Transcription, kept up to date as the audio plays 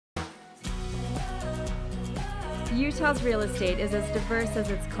Utah's real estate is as diverse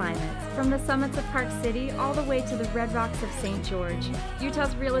as its climate. From the summits of Park City all the way to the red rocks of St. George,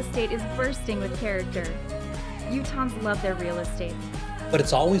 Utah's real estate is bursting with character. Utahns love their real estate. But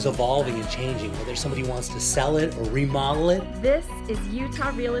it's always evolving and changing, whether somebody wants to sell it or remodel it. This is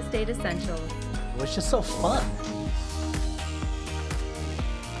Utah Real Estate Essentials. It's just so fun.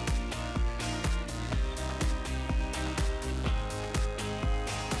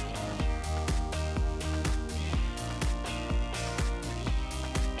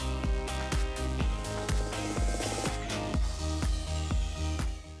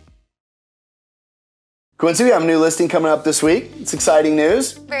 Quincy, we have a new listing coming up this week. It's exciting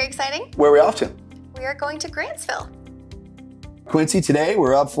news. Very exciting. Where are we off to? We are going to Grantsville. Quincy, today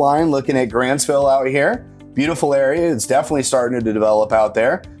we're up flying looking at Grantsville out here. Beautiful area. It's definitely starting to develop out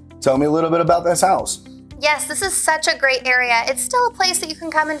there. Tell me a little bit about this house. Yes, this is such a great area. It's still a place that you can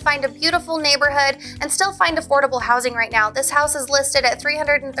come and find a beautiful neighborhood and still find affordable housing right now. This house is listed at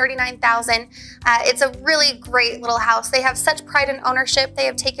 $339,000. It's a really great little house. They have such pride in ownership. They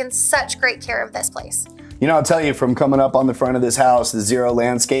have taken such great care of this place. You know, I'll tell you, from coming up on the front of this house, the zero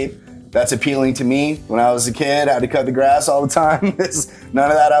landscape, that's appealing to me. When I was a kid, I had to cut the grass all the time. There's none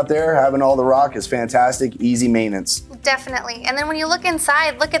of that out there. Having all the rock is fantastic, easy maintenance. Definitely. And then when you look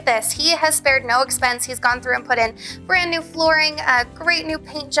inside, look at this. He has spared no expense. He's gone through and put in brand new flooring, a great new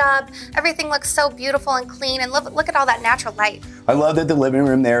paint job. Everything looks so beautiful and clean, and look at all that natural light. I love that the living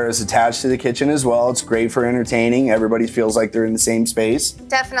room there is attached to the kitchen as well. It's great for entertaining. Everybody feels like they're in the same space.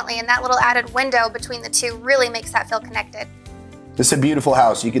 Definitely, and that little added window between the two really makes that feel connected. It's a beautiful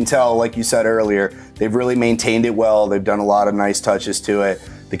house. You can tell, like you said earlier, they've really maintained it well. They've done a lot of nice touches to it.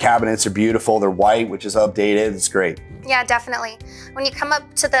 The cabinets are beautiful. They're white, which is updated. It's great. Yeah, definitely. When you come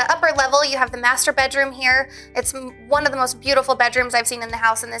up to the upper level, you have the master bedroom here. It's one of the most beautiful bedrooms I've seen in the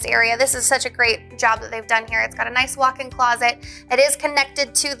house in this area. This is such a great job that they've done here. It's got a nice walk-in closet. It is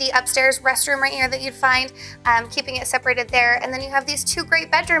connected to the upstairs restroom right here that you'd find, keeping it separated there. And then you have these two great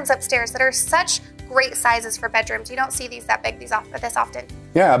bedrooms upstairs that are such great sizes for bedrooms. You don't see these that big this often.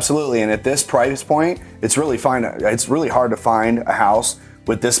 Yeah, absolutely. And at this price point, it's really hard to find a house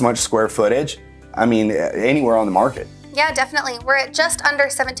with this much square footage. I mean, anywhere on the market. Yeah, definitely. We're at just under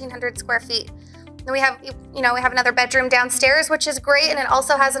 1,700 square feet. Then we have, we have another bedroom downstairs, which is great, and it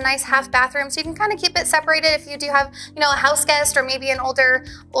also has a nice half bathroom, so you can kind of keep it separated if you do have, a house guest or maybe an older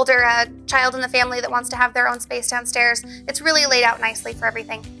child in the family that wants to have their own space downstairs. It's really laid out nicely for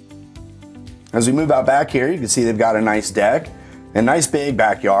everything. As we move out back here, you can see they've got a nice deck, a nice big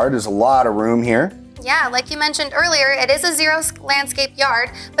backyard. There's a lot of room here. Yeah, like you mentioned earlier, it is a zero landscape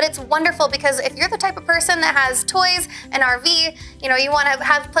yard, but it's wonderful because if you're the type of person that has toys and RV, you want to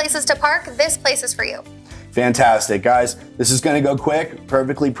have places to park, this place is for you. Fantastic, guys. This is going to go quick,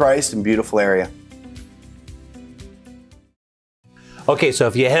 perfectly priced, and beautiful area. Okay, so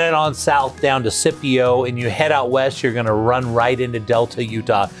if you head on south down to Scipio and you head out west, you're gonna run right into Delta,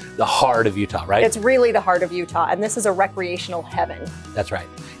 Utah, the heart of Utah, right? It's really the heart of Utah, and this is a recreational heaven. That's right.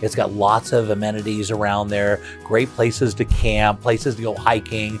 It's got lots of amenities around there, great places to camp, places to go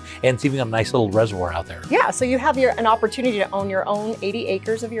hiking, and it's even got a nice little reservoir out there. Yeah, so you have an opportunity to own your own 80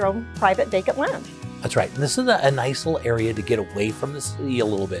 acres of your own private vacant land. That's right. And this is a nice little area to get away from the city a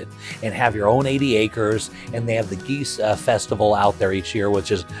little bit and have your own 80 acres. And they have the Geese Festival out there each year, which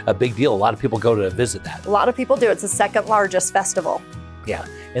is a big deal. A lot of people go to visit that. A lot of people do. It's the second largest festival. Yeah.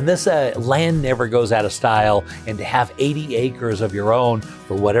 And this land never goes out of style. And to have 80 acres of your own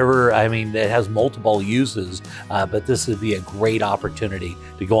for whatever, it has multiple uses. But this would be a great opportunity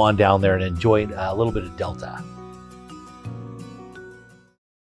to go on down there and enjoy a little bit of Delta.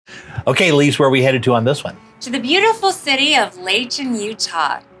 Okay, Lise, where are we headed to on this one? To the beautiful city of Layton,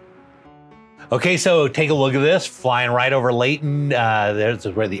 Utah. Okay, so take a look at this, flying right over Layton. There's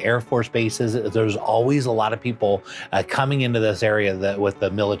where the Air Force Base is. There's always a lot of people coming into this area with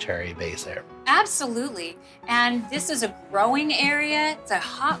the military base there. Absolutely. And this is a growing area. It's a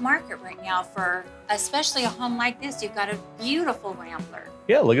hot market right now for especially a home like this. You've got a beautiful Rambler.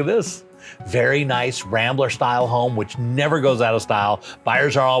 Yeah, look at this. Very nice Rambler style home, which never goes out of style.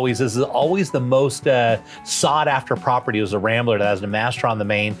 Buyers are this is always the most sought after property is a Rambler that has a master on the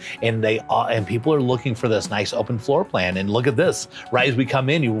main, and people are looking for this nice open floor plan. And look at this, right as we come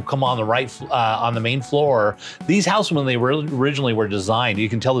in, you come on the right, on the main floor. These houses, when they originally were designed, you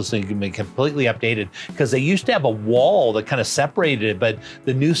can tell this thing can be completely updated because they used to have a wall that kind of separated it, but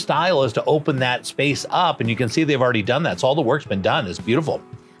the new style is to open that space up, and you can see they've already done that. So all the work's been done. It's beautiful.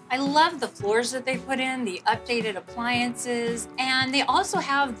 I love the floors that they put in, the updated appliances, and they also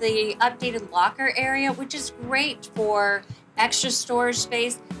have the updated locker area, which is great for extra storage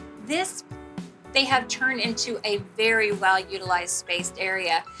space. This they have turned into a very well-utilized spaced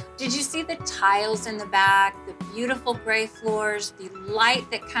area. Did you see the tiles in the back, the beautiful gray floors, the light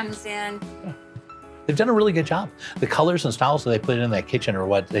that comes in? They've done a really good job. The colors and styles that they put in that kitchen are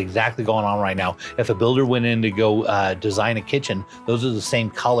what's exactly going on right now. If a builder went in to go design a kitchen, those are the same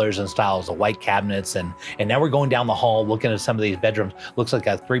colors and styles, the white cabinets. And now we're going down the hall, looking at some of these bedrooms. Looks like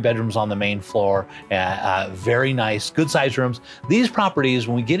got 3 bedrooms on the main floor. Very nice, good sized rooms. These properties,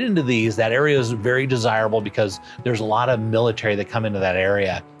 when we get into these, that area is very desirable because there's a lot of military that come into that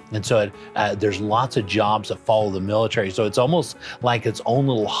area. And so there's lots of jobs that follow the military. So it's almost like its own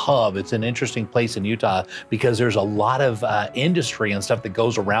little hub. It's an interesting place in Utah because there's a lot of industry and stuff that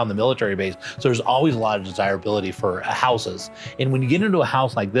goes around the military base. So there's always a lot of desirability for houses. And when you get into a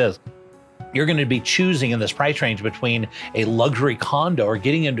house like this, you're going to be choosing in this price range between a luxury condo or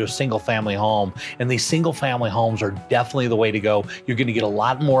getting into a single family home. And these single family homes are definitely the way to go. You're going to get a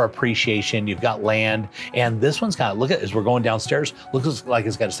lot more appreciation. You've got land. And this one's got, look at, as we're going downstairs, looks like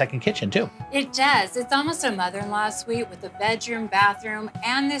it's got a second kitchen too. It does. It's almost a mother-in-law suite with a bedroom, bathroom,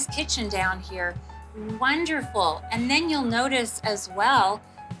 and this kitchen down here. Wonderful. And then you'll notice as well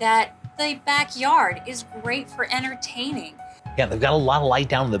that the backyard is great for entertaining. Yeah, they've got a lot of light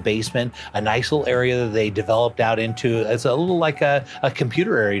down in the basement, a nice little area that they developed out into. It's a little like a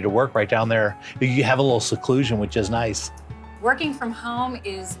computer area to work right down there. You have a little seclusion, which is nice. Working from home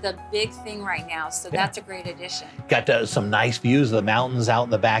is the big thing right now, so that's a great addition. Got some nice views of the mountains out in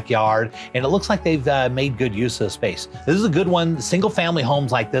the backyard, and it looks like they've made good use of the space. This is a good one. Single family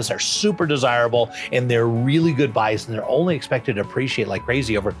homes like this are super desirable, and they're really good buys, and they're only expected to appreciate like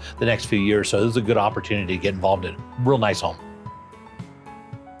crazy over the next few years, so this is a good opportunity to get involved in. Real nice home.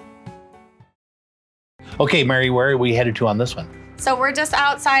 Okay, Mary, where are we headed to on this one? So we're just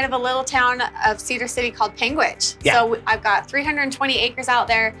outside of a little town of Cedar City called Panguitch. Yeah. So I've got 320 acres out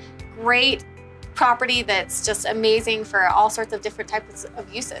there, great property that's just amazing for all sorts of different types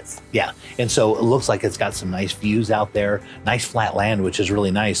of uses. Yeah, and so it looks like it's got some nice views out there, nice flat land, which is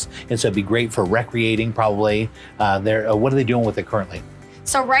really nice. And so it'd be great for recreating probably. What are they doing with it currently?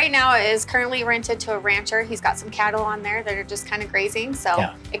 So right now it is currently rented to a rancher. He's got some cattle on there that are just kind of grazing.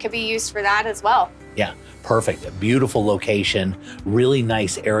 So it could be used for that as well. Yeah, perfect. A beautiful location, really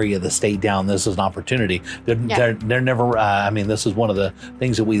nice area of the state down. This is an opportunity. They're never, I mean, this is one of the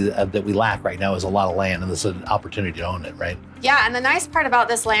things that we lack right now is a lot of land, and this is an opportunity to own it, right? Yeah, and the nice part about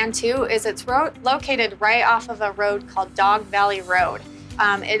this land too is it's located right off of a road called Dog Valley Road.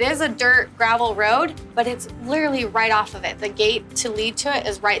 It is a dirt gravel road, but it's literally right off of it. The gate to lead to it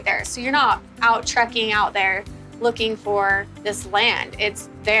is right there. So you're not out trekking out there looking for this land. It's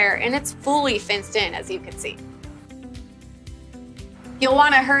there and it's fully fenced in, as you can see. You'll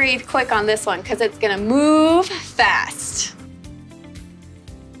want to hurry quick on this one because it's going to move fast.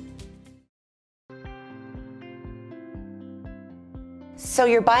 So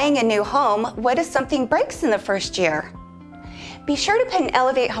you're buying a new home. What if something breaks in the first year? Be sure to put an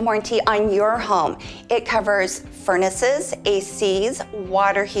Elevate home warranty on your home. It covers furnaces, ACs,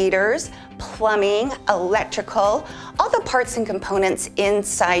 water heaters, plumbing, electrical, all the parts and components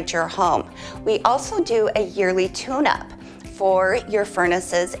inside your home. We also do a yearly tune-up for your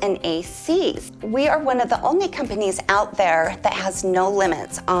furnaces and ACs. We are one of the only companies out there that has no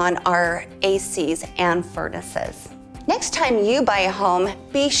limits on our ACs and furnaces. Next time you buy a home,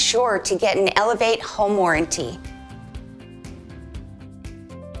 be sure to get an Elevate home warranty.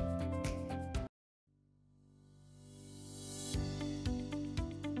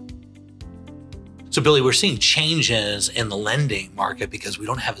 So Billy, we're seeing changes in the lending market because we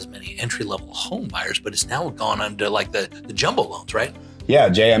don't have as many entry-level home buyers, but it's now gone under like the jumbo loans, right? Yeah,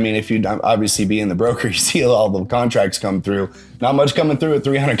 Jay, I mean, if you obviously being the broker, you see all the contracts come through. Not much coming through at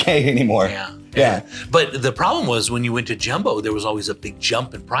 300K anymore. Yeah. But the problem was when you went to jumbo, there was always a big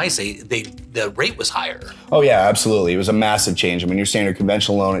jump in price. The rate was higher. Oh yeah, absolutely. It was a massive change. I mean, your standard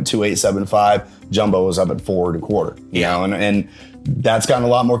conventional loan at 2.875, jumbo was up at 4.25. You know, and that's gotten a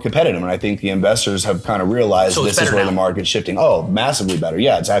lot more competitive. And I think the investors have kind of realized this is where the market's shifting. Oh, massively better.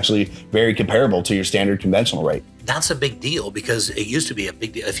 Yeah, it's actually very comparable to your standard conventional rate. That's a big deal because it used to be a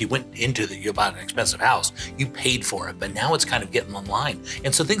big deal. If you went into you bought an expensive house, you paid for it, but now it's kind of getting online.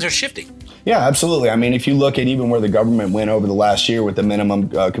 And so things are shifting. Yeah, absolutely. I mean, if you look at even where the government went over the last year with the minimum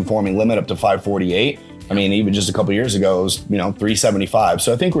conforming limit up to 548, I mean, even just a couple of years ago, it was, 375.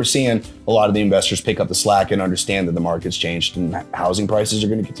 So I think we're seeing a lot of the investors pick up the slack and understand that the market's changed and housing prices are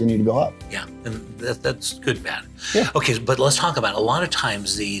going to continue to go up. Yeah, and that's good, bad. Yeah. Okay, but let's talk about a lot of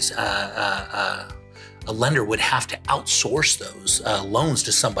times these a lender would have to outsource those loans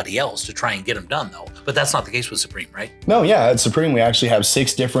to somebody else to try and get them done, though. But that's not the case with Supreme, right? No, yeah, at Supreme, we actually have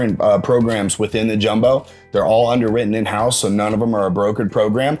 6 different programs within the Jumbo. They're all underwritten in-house, so none of them are a brokered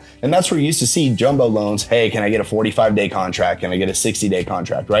program. And that's where you used to see Jumbo loans. Hey, can I get a 45-day contract? Can I get a 60-day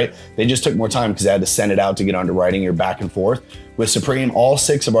contract, right? They just took more time because they had to send it out to get underwriting. You're back and forth. With Supreme, all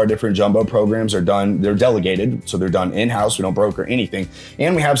 6 of our different Jumbo programs are done. They're delegated, so they're done in-house. We don't broker anything.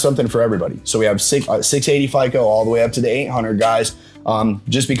 And we have something for everybody. So we have 680 FICO all the way up to the 800 guys.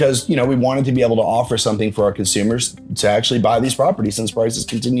 Just because, you know, we wanted to be able to offer something for our consumers to actually buy these properties since prices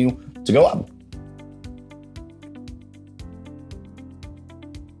continue to go up.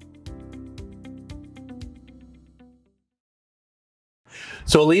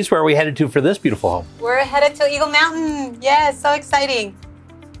 So Elise, where are we headed to for this beautiful home? We're headed to Eagle Mountain. Yes, so exciting.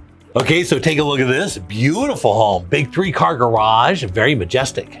 Okay, so take a look at this beautiful home. Big 3-car garage, very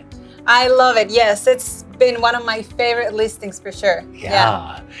majestic. I love it. Yes, it's been one of my favorite listings for sure.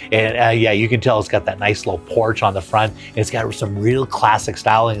 Yeah. And yeah, you can tell it's got that nice little porch on the front. And it's got some real classic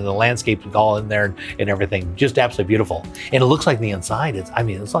styling, and the landscape is all in there and everything. Just absolutely beautiful. And it looks like the inside, it's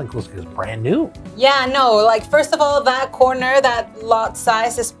like it's brand new. Yeah, no, like first of all, that corner, that lot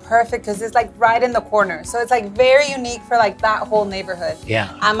size is perfect because it's like right in the corner. So it's like very unique for like that whole neighborhood.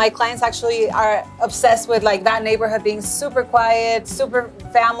 Yeah. And my clients actually are obsessed with like that neighborhood being super quiet, super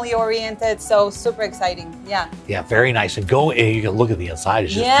family oriented. So super exciting. Yeah. Yeah, very nice. And you can look at the inside.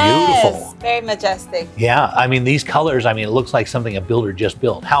 It's just beautiful. Yes, very majestic. Yeah, I mean, these colors, I mean, it looks like something a builder just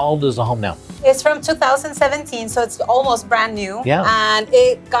built. How old is the home now? It's from 2017, so it's almost brand new. Yeah. And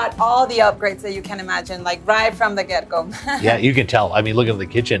it got all the upgrades that you can imagine, like right from the get-go. Yeah, you can tell. I mean, look at the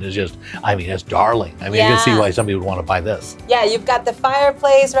kitchen. It's just, I mean, it's darling. I mean, you can see why somebody would want to buy this. Yeah, you've got the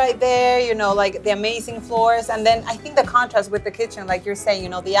fireplace right there, you know, like the amazing floors. And then I think the contrast with the kitchen, like you're saying, you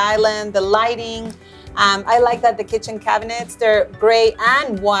know, the island, the lighting. I like that the kitchen cabinets, they're gray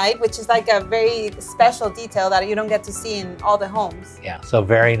and white, which is like a very special detail that you don't get to see in all the homes. Yeah, so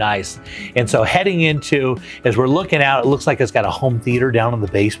very nice. And so heading into, as we're looking out, it looks like it's got a home theater down in the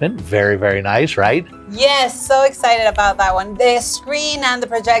basement. Very, very nice, right? Yes, so excited about that one. The screen and the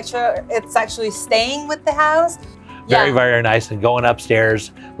projector, it's actually staying with the house. Very, very nice. And going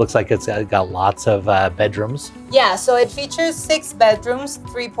upstairs, looks like it's got lots of bedrooms. Yeah, so it features 6 bedrooms,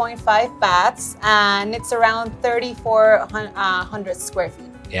 3.5 baths, and it's around 3,400 square feet.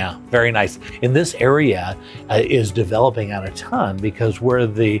 Yeah, very nice. And this area is developing on a ton because where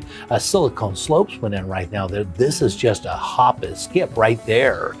the silicone slopes went in right now, this is just a hop and skip right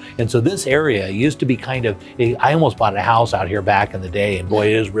there. And so this area used to be kind of, I almost bought a house out here back in the day, and boy,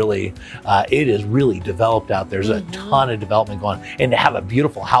 it is really developed out. There's a ton of development going on. And to have a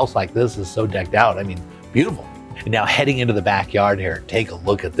beautiful house like this is so decked out. I mean, beautiful. And now heading into the backyard here, take a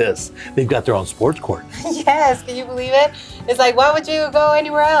look at this. They've got their own sports court. Yes, can you believe it? It's like, why would you go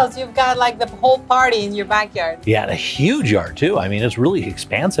anywhere else? You've got like the whole party in your backyard. Yeah, and a huge yard too. I mean, it's really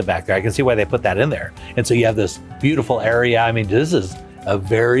expansive back there. I can see why they put that in there. And so you have this beautiful area. I mean, this is a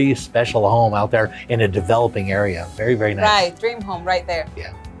very special home out there in a developing area. Very, very nice. Right, dream home right there.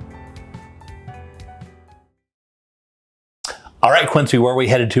 Yeah. All right, Quincy, where are we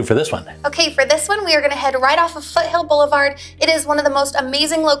headed to for this one? Okay, for this one, we are gonna head right off of Foothill Boulevard. It is one of the most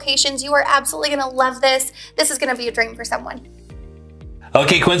amazing locations. You are absolutely gonna love this. This is gonna be a dream for someone.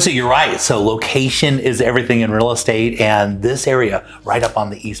 Okay, Quincy, you're right. So location is everything in real estate, and this area right up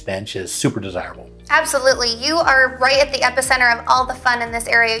on the East Bench is super desirable. Absolutely. You are right at the epicenter of all the fun in this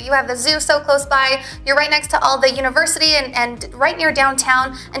area. You have the zoo so close by. You're right next to all the university and right near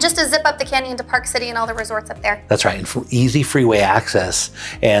downtown, and just to zip up the canyon to Park City and all the resorts up there. That's right, and for easy freeway access.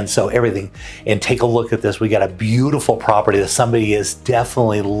 And so everything, and take a look at this. We got a beautiful property that somebody has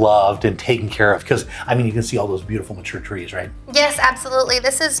definitely loved and taken care of, because I mean, you can see all those beautiful mature trees, right? Yes, absolutely.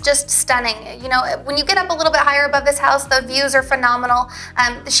 This is just stunning. You know, when you get up a little bit higher above this house, the views are phenomenal.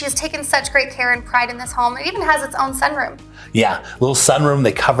 She's taken such great care and pride in this home. It even has its own sunroom. Yeah, little sunroom.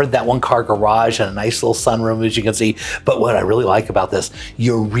 They covered that 1-car garage and a nice little sunroom, as you can see. But what I really like about this,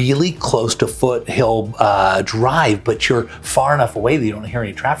 you're really close to Foothill Drive, but you're far enough away that you don't hear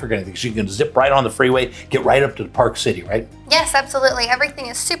any traffic or anything. So you can zip right on the freeway, get right up to Park City, right? Yes, absolutely. Everything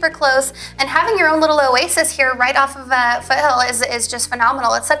is super close, and having your own little oasis here right off of Foothill is just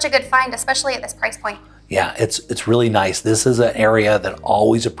phenomenal. It's such a good find, especially at this price point. Yeah, it's really nice. This is an area that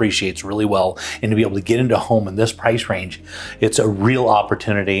always appreciates really well, and to be able to get into a home in this price range, it's a real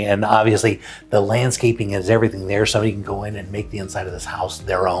opportunity. And obviously the landscaping is everything there. Somebody can go in and make the inside of this house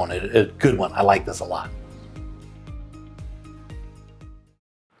their own. A good one. I like this a lot.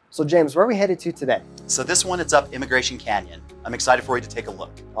 So James, where are we headed to today? So this one, it's up Immigration Canyon. I'm excited for you to take a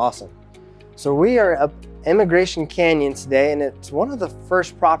look. Awesome. So we are up Immigration Canyon today, and it's one of the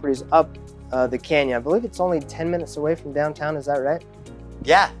first properties up the canyon. I believe it's only 10 minutes away from downtown, is that right?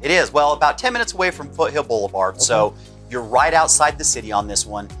 Yeah, it is. Well, about 10 minutes away from Foothill Boulevard. Okay. So you're right outside the city on this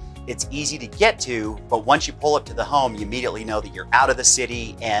one. It's easy to get to, but once you pull up to the home, you immediately know that you're out of the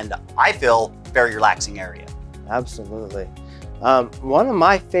city, and I feel very relaxing area. Absolutely. One of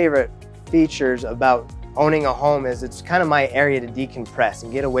my favorite features about owning a home is it's kind of my area to decompress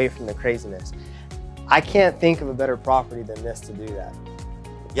and get away from the craziness. I can't think of a better property than this to do that.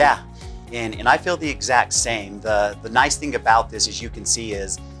 Yeah, and I feel the exact same. The nice thing about this, as you can see,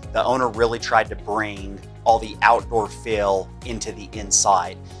 is the owner really tried to bring all the outdoor feel into the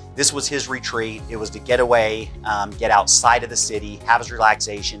inside. This was his retreat. It was to get away, get outside of the city, have his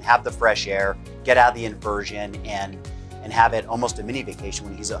relaxation, have the fresh air, get out of the inversion, and have it almost a mini vacation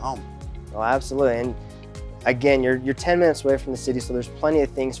when he's at home. Oh, absolutely. And again, you're 10 minutes away from the city, so there's plenty of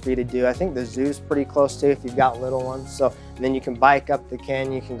things for you to do. I think the zoo's pretty close too if you've got little ones. So, and then you can bike up the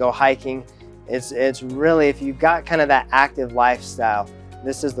canyon, you can go hiking. It's really, if you've got kind of that active lifestyle,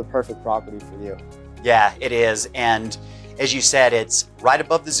 this is the perfect property for you. Yeah, it is. And as you said, it's right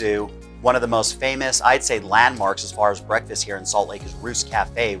above the zoo. One of the most famous, I'd say, landmarks as far as breakfast here in Salt Lake is Roost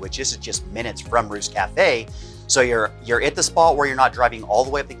Cafe, which is just minutes from Roost Cafe. So you're at the spot where you're not driving all the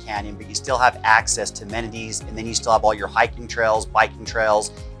way up the canyon, but you still have access to amenities, and then you still have all your hiking trails, biking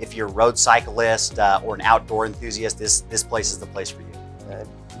trails. If you're a road cyclist or an outdoor enthusiast, this place is the place for you.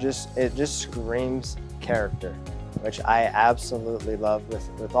 It just screams character, which I absolutely love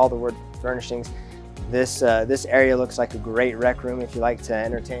with all the wood furnishings. This area looks like a great rec room if you like to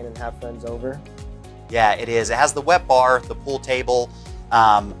entertain and have friends over. Yeah, it is. It has the wet bar, the pool table.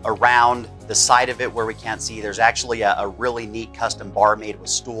 Around the side of it where we can't see, there's actually a really neat custom bar made with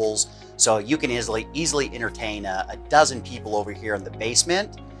stools. So you can easily entertain a dozen people over here in the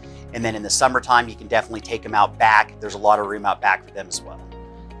basement. And then in the summertime, you can definitely take them out back. There's a lot of room out back for them as well.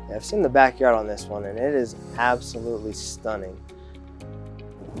 Yeah, I've seen the backyard on this one, and it is absolutely stunning.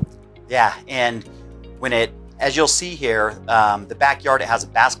 Yeah, and as you'll see here, the backyard, it has a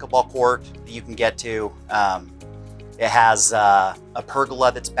basketball court that you can get to. It has a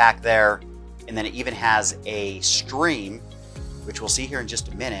pergola that's back there, and then it even has a stream, which we'll see here in just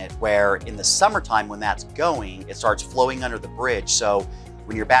a minute, where in the summertime when that's going, it starts flowing under the bridge. So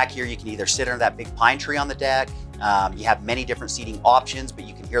when you're back here, you can either sit under that big pine tree on the deck. You have many different seating options, but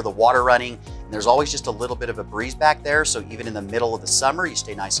you can hear the water running, and there's always just a little bit of a breeze back there. So even in the middle of the summer, you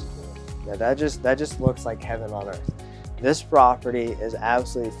stay nice and cool. Yeah, that just looks like heaven on earth. This property is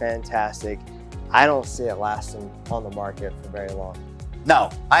absolutely fantastic. I don't see it lasting on the market for very long. No,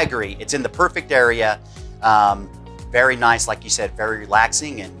 I agree. It's in the perfect area. Very nice, like you said, very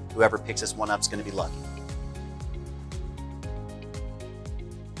relaxing, and whoever picks this one up is going to be lucky.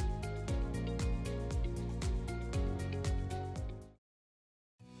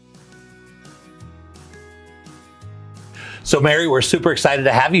 So Mary, we're super excited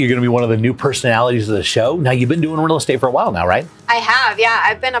to have you. You're going to be one of the new personalities of the show. Now, you've been doing real estate for a while now, right? I have, yeah.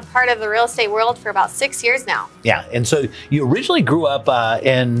 I've been a part of the real estate world for about 6 years now. Yeah, and so you originally grew up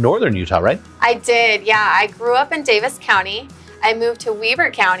in northern Utah, right? I did, yeah. I grew up in Davis County. I moved to Weber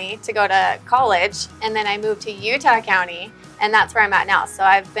County to go to college, and then I moved to Utah County, and that's where I'm at now. So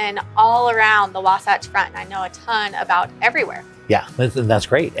I've been all around the Wasatch Front, and I know a ton about everywhere. Yeah, that's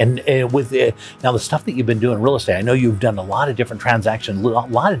great. And with now the stuff that you've been doing in real estate, I know you've done a lot of different transactions, a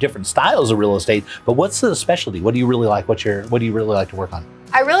lot of different styles of real estate. But what's the specialty? What do you really like? What do you really like to work on?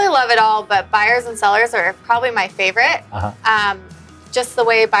 I really love it all, but buyers and sellers are probably my favorite. Just the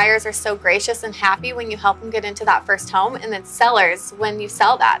way buyers are so gracious and happy when you help them get into that first home, and then sellers, when you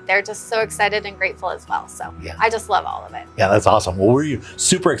sell that, they're just so excited and grateful as well. So yeah. I just love all of it. Yeah, that's awesome. Well, we're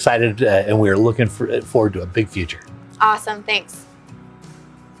super excited, and we're looking forward to a big future. Awesome, thanks.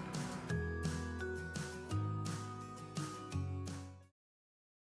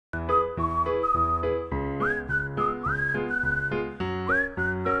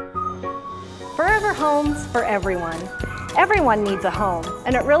 Forever Homes for everyone. Everyone needs a home,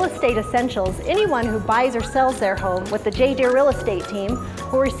 and at Real Estate Essentials, anyone who buys or sells their home with the J. Deere Real Estate team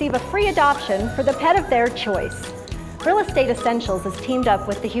will receive a free adoption for the pet of their choice. Real Estate Essentials is teamed up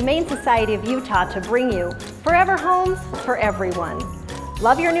with the Humane Society of Utah to bring you Forever Homes for everyone.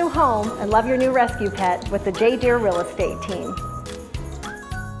 Love your new home and love your new rescue pet with the J. Deere Real Estate team.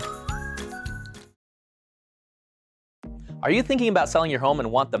 Are you thinking about selling your home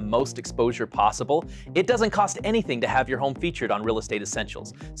and want the most exposure possible? It doesn't cost anything to have your home featured on Real Estate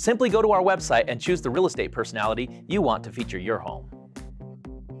Essentials. Simply go to our website and choose the real estate personality you want to feature your home.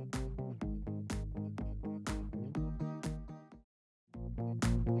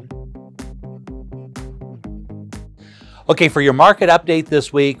 Okay, for your market update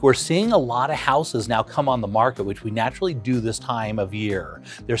this week, we're seeing a lot of houses now come on the market, which we naturally do this time of year.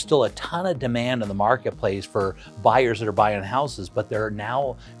 There's still a ton of demand in the marketplace for buyers that are buying houses, but they're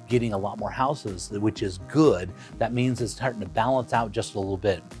now getting a lot more houses, which is good. That means it's starting to balance out just a little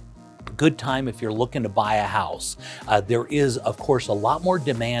bit. Good time if you're looking to buy a house. There is, of course, a lot more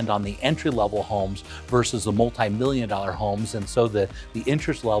demand on the entry-level homes versus the multi-million-dollar homes, and so the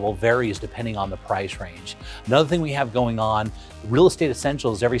interest level varies depending on the price range. Another thing we have going on, Real Estate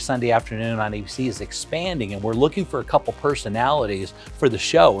Essentials every Sunday afternoon on ABC is expanding, and we're looking for a couple personalities for the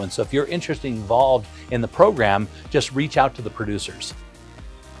show. And so if you're interested and involved in the program, just reach out to the producers.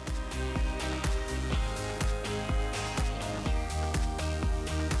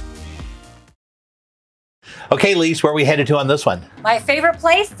 Okay, Lise, where are we headed to on this one? My favorite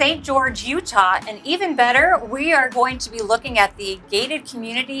place, St. George, Utah, and even better, we are going to be looking at the gated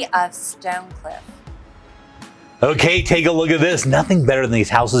community of Stonecliff. Okay, take a look at this. Nothing better than these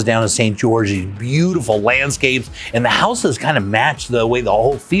houses down in St. George, these beautiful landscapes, and the houses kind of match the way the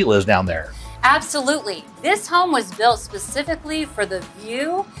whole feel is down there. Absolutely. This home was built specifically for the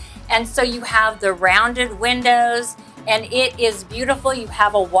view, and so you have the rounded windows, and it is beautiful. You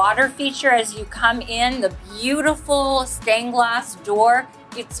have a water feature as you come in, the beautiful stained glass door.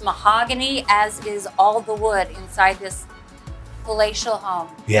 It's mahogany, as is all the wood inside this palatial home.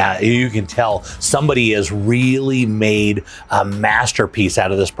 Yeah, you can tell somebody has really made a masterpiece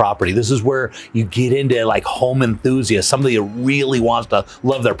out of this property. This is where you get into like home enthusiasts, somebody that really wants to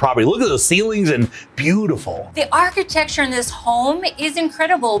love their property. Look at those ceilings, and beautiful. The architecture in this home is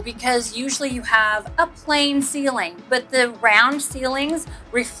incredible because usually you have a plain ceiling, but the round ceilings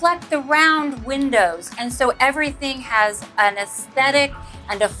reflect the round windows. And so everything has an aesthetic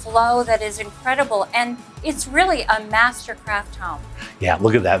and a flow that is incredible. And it's really a mastercraft home. Yeah,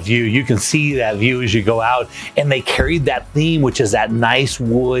 look at that view. You can see that view as you go out, and they carried that theme, which is that nice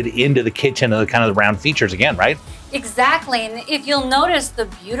wood, into the kitchen and the kind of the round features again, right? Exactly, and if you'll notice the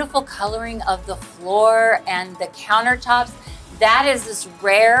beautiful coloring of the floor and the countertops, that is this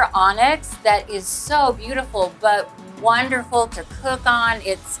rare onyx that is so beautiful, but wonderful to cook on.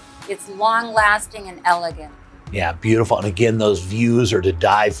 It's long lasting and elegant. Yeah, beautiful. And again, those views are to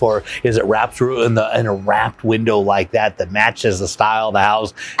die for. Is it wrapped through in a wrapped window like that matches the style of the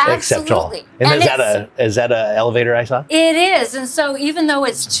house? Absolutely. Exceptional. And is that a elevator I saw? It is. And so even though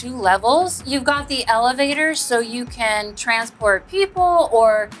it's 2 levels, you've got the elevator so you can transport people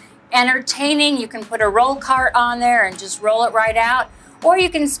or entertaining. You can put a roll cart on there and just roll it right out. Or you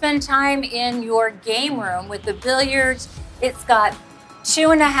can spend time in your game room with the billiards. It's got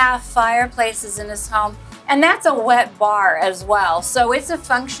 2.5 fireplaces in this home. And that's a wet bar as well. So it's a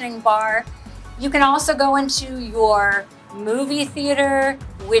functioning bar. You can also go into your movie theater,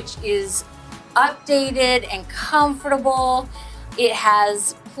 which is updated and comfortable. It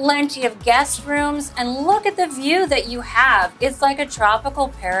has plenty of guest rooms, and look at the view that you have. It's like a tropical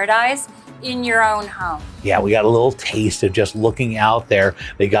paradise in your own home. Yeah, we got a little taste of just looking out there.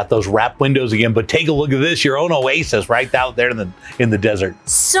 They got those wrapped windows again, but take a look at this, your own oasis right out there in the desert.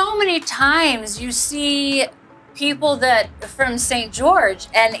 So many times you see people that from St. George,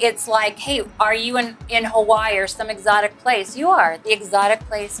 and it's like, hey, are you in Hawaii or some exotic place? You are. The exotic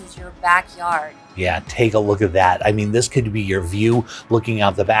place is your backyard. Yeah, take a look at that. I mean, this could be your view looking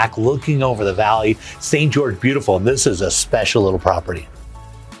out the back, looking over the valley. St. George, beautiful, and this is a special little property.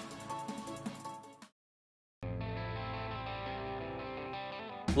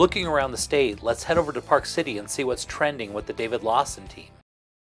 Looking around the state, let's head over to Park City and see what's trending with the David Lawson team.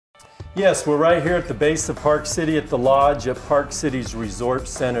 Yes, we're right here at the base of Park City at the Lodge at Park City's Resort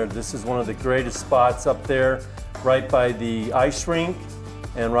Center. This is one of the greatest spots up there, right by the ice rink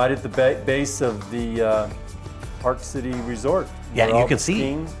and right at the base of the Park City Resort. Yeah, you can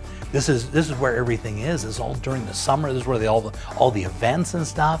see. This is where everything is. It's all during the summer. This is where all the events and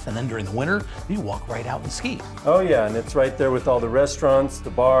stuff. And then during the winter, you walk right out and ski. Oh yeah, and it's right there with all the restaurants,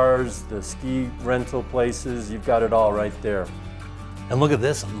 the bars, the ski rental places. You've got it all right there. And look at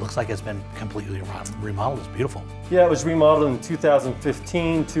this. It looks like it's been completely remodeled. It's beautiful. Yeah, it was remodeled in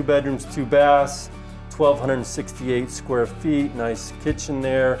 2015. 2 bedrooms, 2 baths, 1,268 square feet. Nice kitchen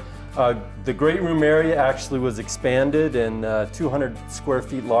there. The great room area actually was expanded and 200 square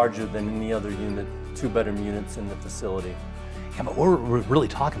feet larger than any other unit, 2-bedroom units in the facility. Yeah, but what we're really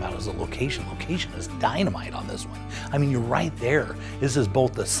talking about is the location. Location is dynamite on this one. I mean, you're right there. This is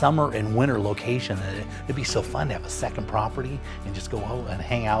both the summer and winter location. It'd be so fun to have a second property and just go out and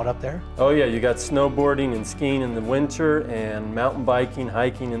hang out up there. Oh yeah, you got snowboarding and skiing in the winter and mountain biking,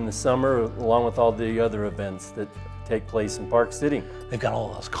 hiking in the summer, along with all the other events that take place in Park City. They've got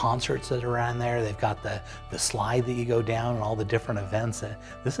all those concerts that are around there. They've got the slide that you go down and all the different events.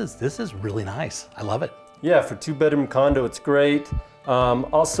 This is really nice. I love it. Yeah, for 2-bedroom condo, it's great.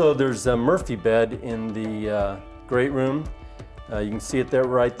 Also, there's a Murphy bed in the great room. You can see it there,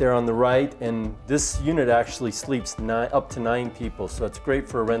 right there on the right. And this unit actually sleeps up to 9 people, so it's great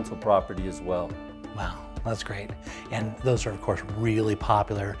for a rental property as well. Wow, that's great. And those are, of course, really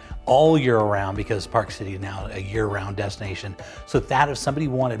popular all year round because Park City is now a year-round destination. So if somebody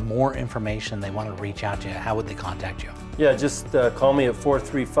wanted more information, they wanted to reach out to you, how would they contact you? Yeah, just call me at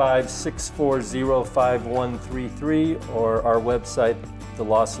 435-640-5133 or our website,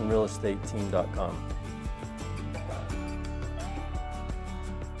 thelawsonrealestateteam.com.